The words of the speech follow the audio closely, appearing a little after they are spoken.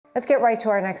Let's get right to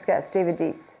our next guest, David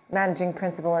Dietz, Managing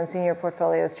Principal and Senior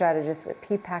Portfolio Strategist at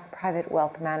PPAC Private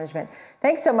Wealth Management.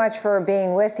 Thanks so much for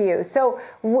being with you. So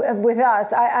with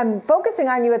us, I'm focusing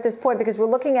on you at this point because we're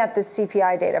looking at this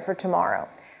CPI data for tomorrow.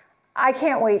 I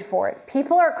can't wait for it.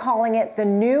 People are calling it the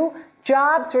new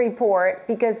jobs report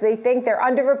because they think they're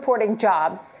underreporting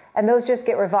jobs, and those just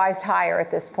get revised higher at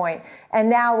this point. And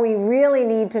now we really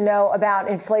need to know about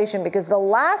inflation because the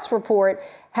last report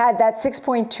had that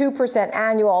 6.2%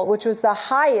 annual, which was the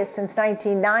highest since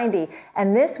 1990.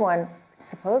 And this one,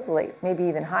 supposedly, maybe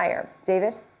even higher.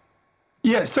 David?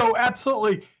 Yeah, so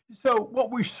absolutely. So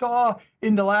what we saw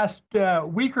in the last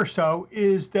week or so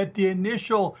is that the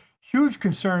initial huge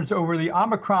concerns over the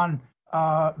Omicron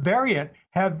variant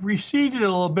have receded a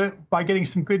little bit by getting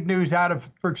some good news out of,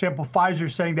 for example,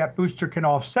 Pfizer saying that booster can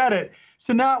offset it.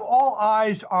 So now all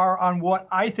eyes are on what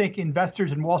I think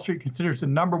investors in Wall Street considers the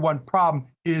number one problem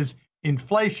is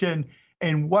inflation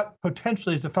and what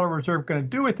potentially is the Federal Reserve going to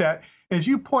do with that. As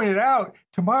you pointed out,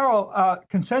 tomorrow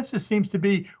consensus seems to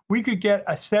be we could get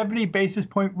a 70 basis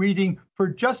point reading for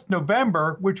just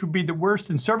November, which would be the worst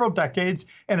in several decades,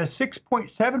 and a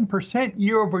 6.7%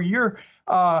 year over year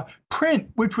print,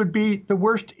 which would be the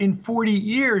worst in 40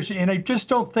 years. And I just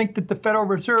don't think that the Federal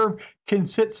Reserve can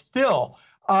sit still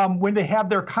when they have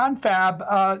their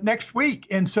confab next week.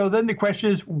 And so then the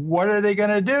question is, what are they going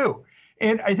to do?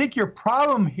 And I think your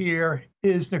problem here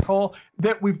is, Nicole,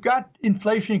 that we've got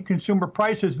inflation in consumer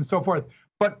prices and so forth,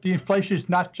 but the inflation is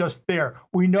not just there.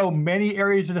 We know many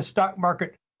areas of the stock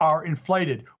market are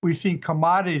inflated. We've seen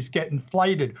commodities get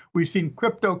inflated. We've seen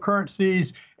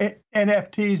cryptocurrencies,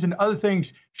 NFTs, and other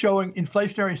things showing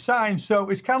inflationary signs.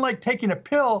 So it's kind of like taking a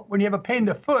pill. When you have a pain in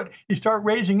the foot, you start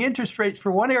raising interest rates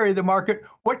for one area of the market.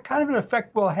 What kind of an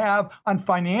effect will it have on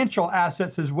financial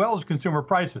assets as well as consumer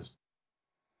prices?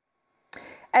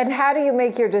 And how do you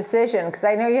make your decision? Because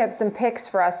I know you have some picks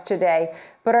for us today,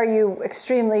 but are you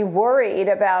extremely worried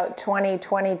about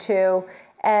 2022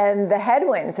 and the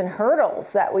headwinds and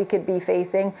hurdles that we could be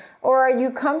facing, or are you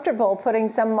comfortable putting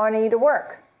some money to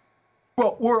work?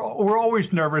 Well, we're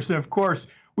always nervous, and of course,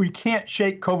 we can't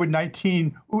shake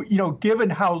COVID-19. You know, given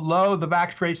how low the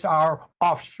vax rates are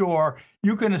offshore,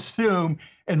 you can assume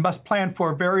and must plan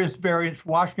for various variants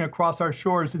washing across our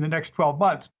shores in the next 12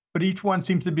 months. But each one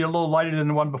seems to be a little lighter than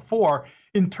the one before.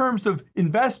 In terms of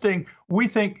investing, we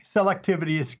think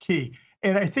selectivity is key.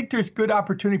 And I think there's good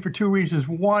opportunity for two reasons.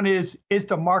 One is it's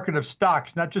the market of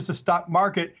stocks, not just the stock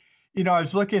market. You know, I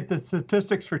was looking at the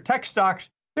statistics for tech stocks.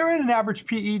 They're at an average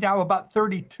PE now about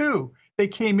 32. They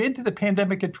came into the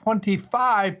pandemic at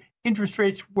 25. Interest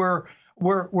rates were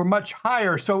much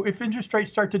higher. So if interest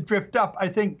rates start to drift up, I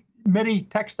think many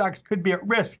tech stocks could be at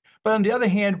risk. But on the other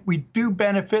hand, we do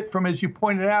benefit from, as you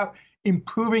pointed out,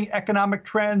 improving economic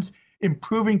trends,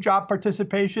 improving job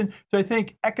participation. So I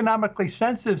think economically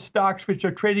sensitive stocks, which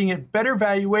are trading at better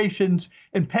valuations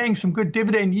and paying some good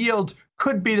dividend yields,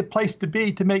 could be the place to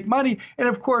be to make money. And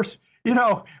of course, you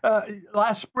know,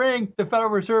 last spring, the Federal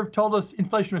Reserve told us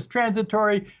inflation was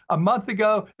transitory. A month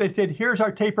ago, they said, here's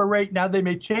our taper rate. Now they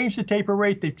may change the taper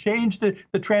rate. They've changed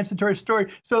the transitory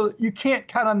story. So you can't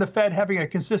count on the Fed having a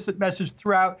consistent message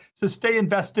throughout. So stay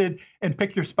invested and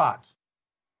pick your spots.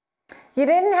 You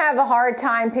didn't have a hard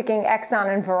time picking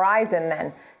Exxon and Verizon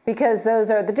then, because those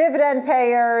are the dividend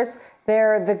payers.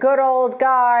 They're the good old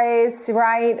guys,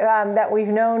 right, that we've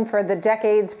known for the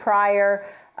decades prior.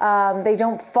 They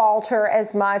don't falter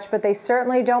as much, but they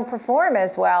certainly don't perform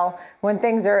as well when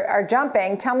things are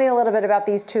jumping. Tell me a little bit about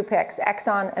these two picks,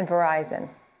 Exxon and Verizon.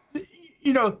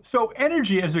 You know, so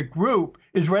energy as a group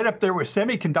is right up there with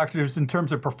semiconductors in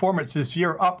terms of performance this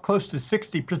year, up close to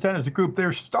 60% as a group.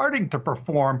 They're starting to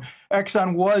perform.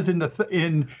 Exxon was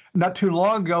in not too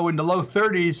long ago in the low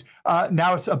 30s.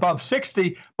 Now it's above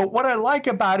 60. But what I like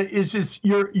about it is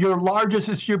your largest,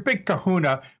 it's your big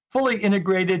kahuna, fully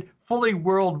integrated, fully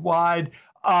worldwide.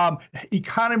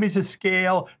 Economies of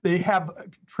scale. They have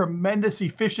tremendous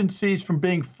efficiencies from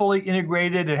being fully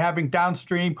integrated and having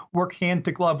downstream work hand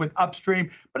to glove with upstream.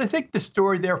 But I think the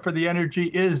story there for the energy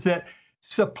is that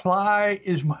supply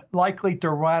is likely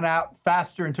to run out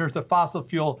faster in terms of fossil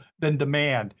fuel than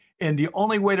demand. And the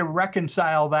only way to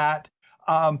reconcile that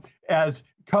as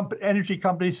energy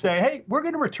companies say, hey, we're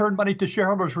going to return money to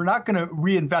shareholders. We're not going to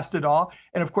reinvest it all.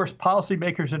 And of course,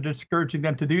 policymakers are discouraging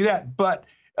them to do that. But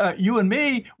you and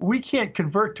me, we can't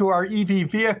convert to our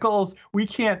EV vehicles. We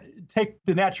can't take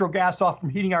the natural gas off from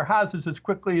heating our houses as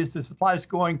quickly as the supply is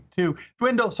going to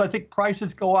dwindle. So I think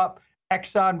prices go up.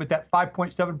 Exxon, with that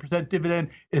 5.7% dividend,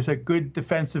 is a good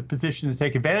defensive position to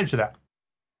take advantage of that.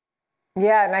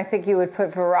 Yeah, and I think you would put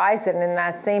Verizon in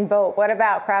that same boat. What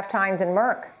about Kraft Heinz and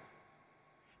Merck?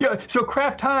 Yeah. So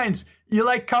Kraft Heinz, you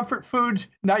like comfort foods.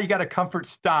 Now you got a comfort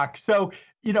stock. So,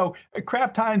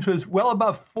 Kraft Heinz was well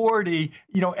above 40,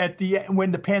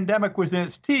 when the pandemic was in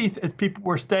its teeth, as people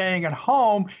were staying at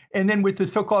home. And then with the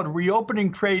so-called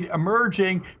reopening trade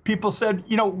emerging, people said,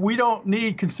 we don't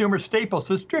need consumer staples.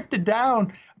 So it's drifted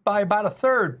down by about a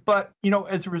third. But,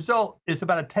 as a result, it's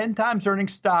about a 10 times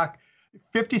earnings stock.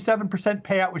 57%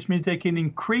 payout, which means they can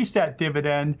increase that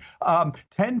dividend.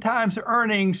 10 times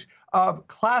earnings of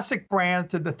classic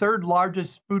brands, and the third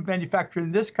largest food manufacturer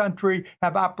in this country,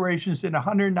 have operations in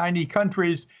 190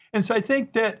 countries. And so I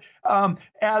think that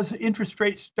as interest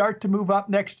rates start to move up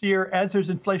next year, as there's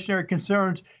inflationary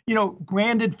concerns,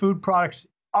 branded food products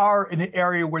are in an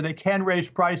area where they can raise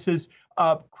prices.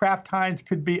 Kraft Heinz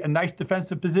could be a nice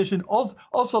defensive position.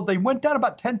 Also, they went down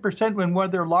about 10% when one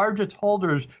of their largest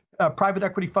holders, private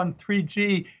equity fund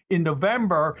 3G, in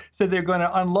November said they're going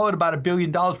to unload about $1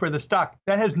 billion worth of stock.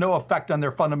 That has no effect on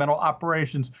their fundamental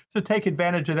operations. So take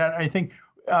advantage of that. I think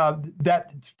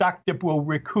that stock dip will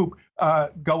recoup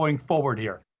going forward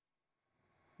here.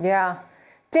 Yeah.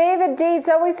 David Dietz,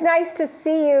 always nice to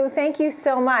see you. Thank you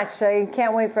so much. I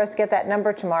can't wait for us to get that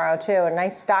number tomorrow, too. A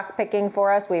nice stock picking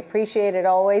for us. We appreciate it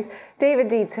always. David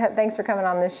Dietz, thanks for coming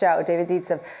on this show. David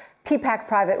Dietz of PPAC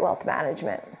Private Wealth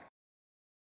Management.